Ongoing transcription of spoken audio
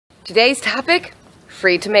Today's topic,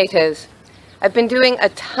 free tomatoes. I've been doing a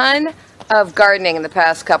ton of gardening in the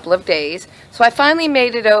past couple of days, so I finally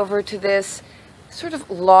made it over to this sort of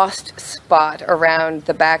lost spot around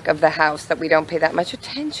the back of the house that we don't pay that much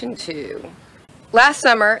attention to. Last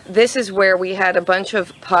summer, this is where we had a bunch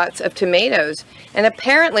of pots of tomatoes, and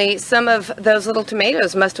apparently some of those little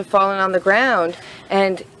tomatoes must have fallen on the ground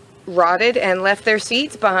and rotted and left their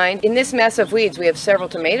seeds behind. In this mess of weeds, we have several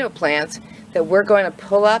tomato plants that we're going to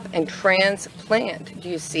pull up and transplant. Do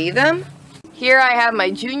you see them? Here I have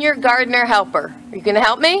my junior gardener helper. Are you going to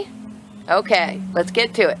help me? Okay, let's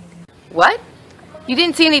get to it. What? You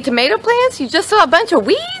didn't see any tomato plants? You just saw a bunch of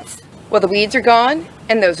weeds? Well, the weeds are gone,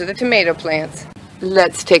 and those are the tomato plants.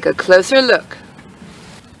 Let's take a closer look.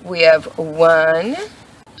 We have 1,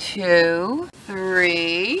 2,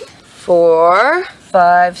 3, 4,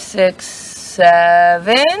 5, 6,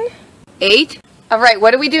 7, 8. All right,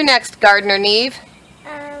 what do we do next, Gardener Neve?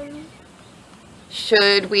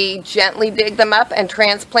 Should we gently dig them up and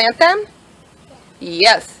transplant them?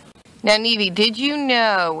 Yes. Now, Neve, did you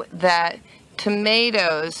know that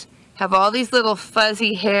tomatoes have all these little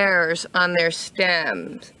fuzzy hairs on their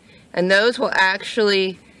stems? And those will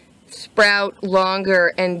actually sprout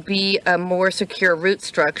longer and be a more secure root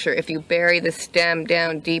structure if you bury the stem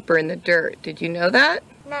down deeper in the dirt. Did you know that?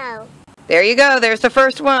 No. There you go. There's the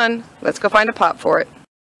first one. Let's go find a pot for it.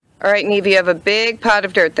 All right, Neve, you have a big pot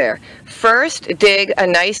of dirt there. First, dig a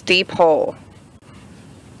nice deep hole.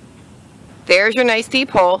 There's your nice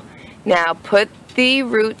deep hole. Now put the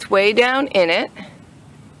roots way down in it.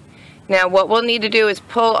 Now what we'll need to do is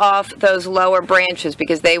pull off those lower branches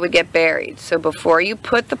because they would get buried. So before you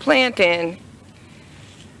put the plant in,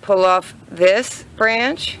 pull off this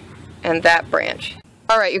branch and that branch.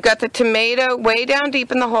 Alright, you've got the tomato way down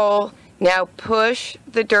deep in the hole. Now push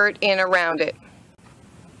the dirt in around it.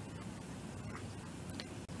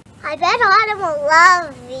 I bet Autumn will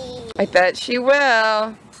love these. I bet she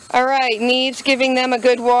will. Alright, Neve's giving them a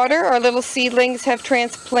good water. Our little seedlings have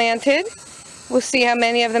transplanted. We'll see how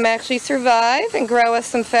many of them actually survive and grow us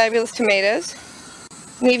some fabulous tomatoes.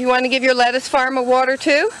 Neve, you want to give your lettuce farm a water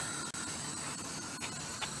too?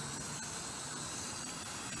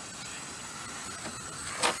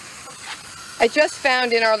 I just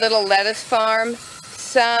found in our little lettuce farm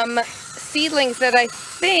some seedlings that I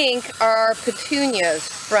think are petunias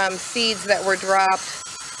from seeds that were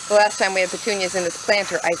dropped the last time we had petunias in this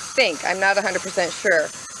planter. I think. I'm not 100% sure,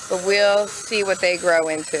 but we'll see what they grow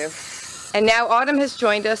into. And now Autumn has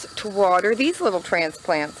joined us to water these little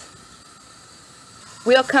transplants.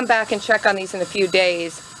 We'll come back and check on these in a few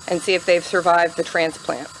days and see if they've survived the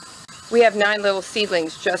transplant. We have 9 little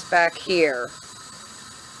seedlings just back here.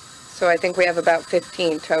 So I think we have about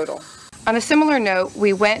 15 total. On a similar note,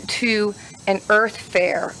 we went to an earth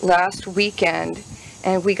fair last weekend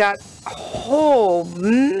and we got a whole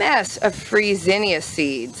mess of free zinnia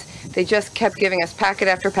seeds. They just kept giving us packet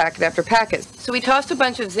after packet after packet. So we tossed a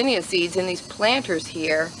bunch of zinnia seeds in these planters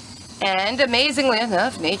here, and amazingly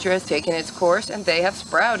enough, nature has taken its course and they have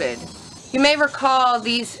sprouted. You may recall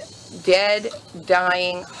these dead,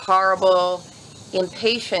 dying, horrible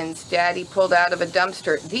impatiens Daddy pulled out of a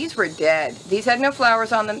dumpster. These were dead. These had no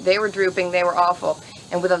flowers on them. They were drooping. They were awful.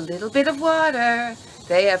 And with a little bit of water,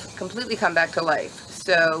 they have completely come back to life.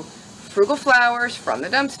 So, frugal flowers from the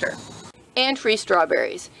dumpster. And free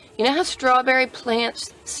strawberries. You know how strawberry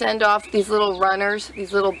plants send off these little runners,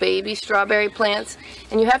 these little baby strawberry plants?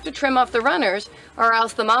 And you have to trim off the runners or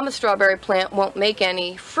else the mama strawberry plant won't make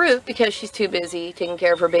any fruit because she's too busy taking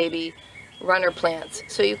care of her baby runner plants.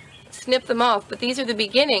 So you snip them off, but these are the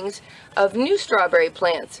beginnings of new strawberry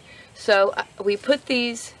plants. So we put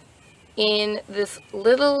these in this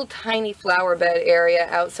little tiny flower bed area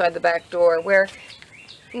outside the back door where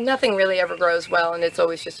nothing really ever grows well and it's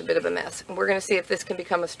always just a bit of a mess. And we're going to see if this can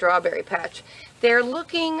become a strawberry patch. They're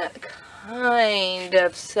looking kind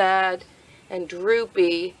of sad and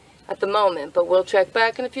droopy at the moment, but we'll check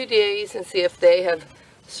back in a few days and see if they have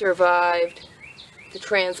survived the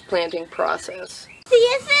transplanting process. See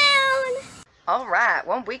you soon! Alright,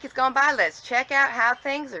 1 week has gone by. Let's check out how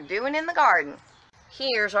things are doing in the garden.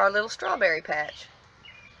 Here's our little strawberry patch.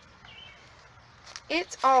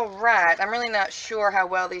 It's alright. I'm really not sure how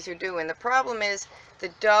well these are doing. The problem is the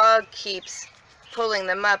dog keeps pulling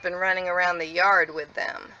them up and running around the yard with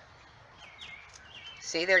them.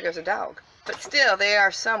 See, there goes a dog. But still, they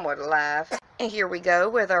are somewhat alive. And here we go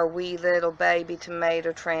with our wee little baby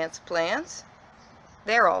tomato transplants.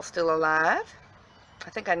 They're all still alive. I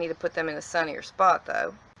think I need to put them in a sunnier spot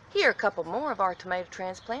though. Here are a couple more of our tomato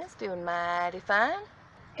transplants doing mighty fine.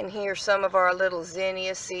 And here's some of our little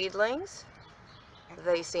zinnia seedlings.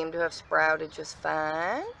 They seem to have sprouted just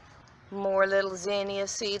fine. More little zinnia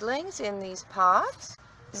seedlings in these pots.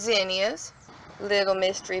 Zinnias, little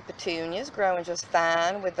mystery petunias growing just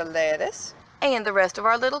fine with the lettuce, and the rest of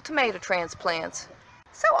our little tomato transplants.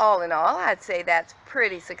 So all in all, I'd say that's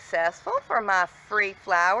pretty successful for my free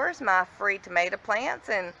flowers, my free tomato plants,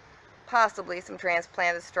 and possibly some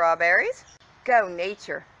transplanted strawberries. Go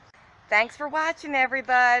nature. Thanks for watching,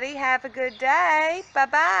 everybody. Have a good day.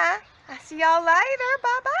 Bye-bye. I'll see y'all later.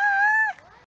 Bye-bye.